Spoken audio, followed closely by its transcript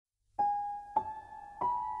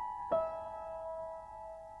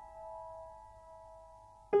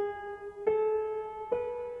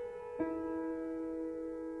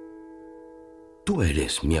Tú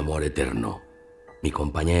eres mi amor eterno, mi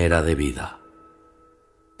compañera de vida.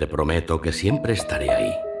 Te prometo que siempre estaré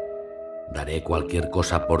ahí. Daré cualquier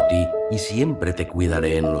cosa por ti y siempre te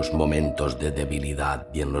cuidaré en los momentos de debilidad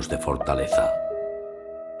y en los de fortaleza,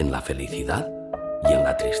 en la felicidad y en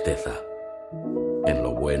la tristeza, en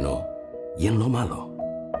lo bueno y en lo malo.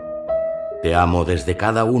 Te amo desde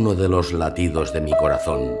cada uno de los latidos de mi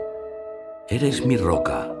corazón. Eres mi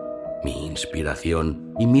roca, mi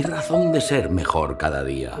inspiración y mi razón de ser mejor cada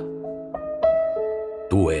día.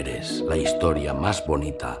 Tú eres la historia más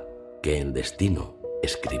bonita que el destino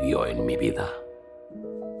escribió en mi vida.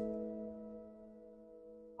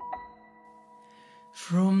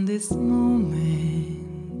 From this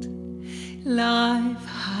moment, life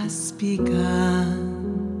has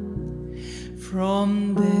begun.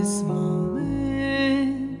 From this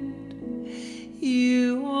moment,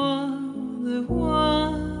 you are the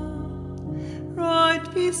one. Right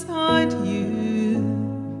beside you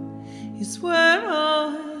is where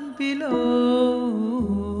I belong.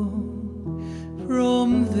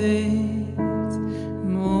 From this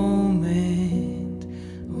moment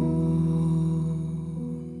on,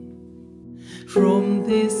 from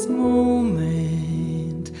this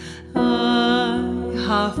moment I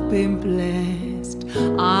have been blessed.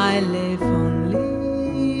 I live only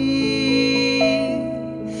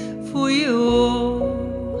for your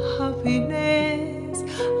happiness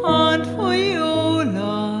and for your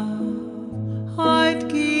love. I'd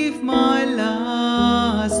give my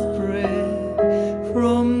last breath.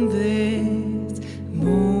 From this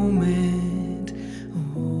moment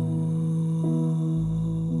on,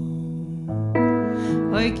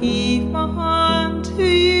 I give my hand to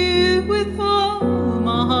you with all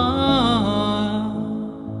my heart.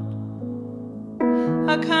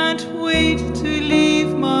 I can't wait to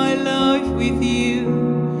live my life with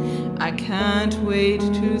you. I can't wait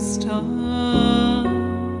to start.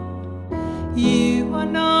 You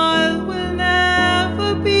and I will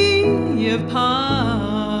never be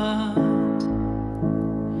apart.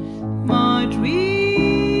 My dreams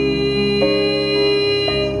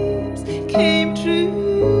came true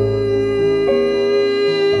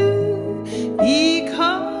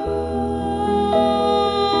because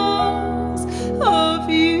of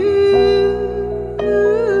you.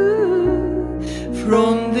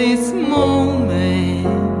 From this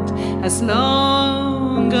moment, as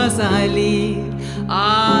long as I live,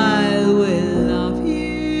 I will love you.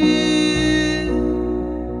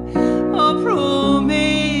 I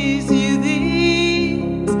promise you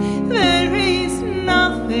this, there is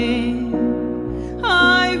nothing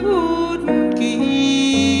I wouldn't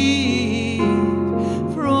give.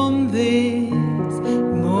 From this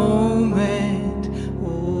moment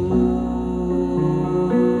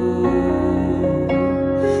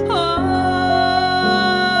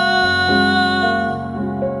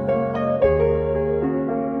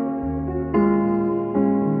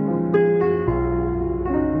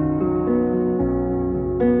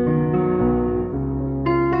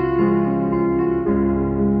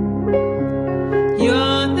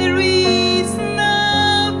you're the reason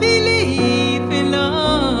I believe in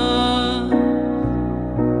love.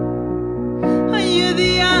 You're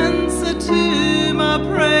the answer to my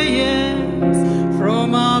prayers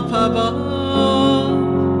from up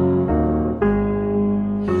above.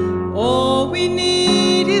 All we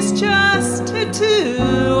need is just the two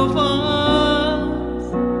of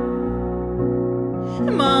us.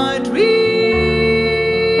 My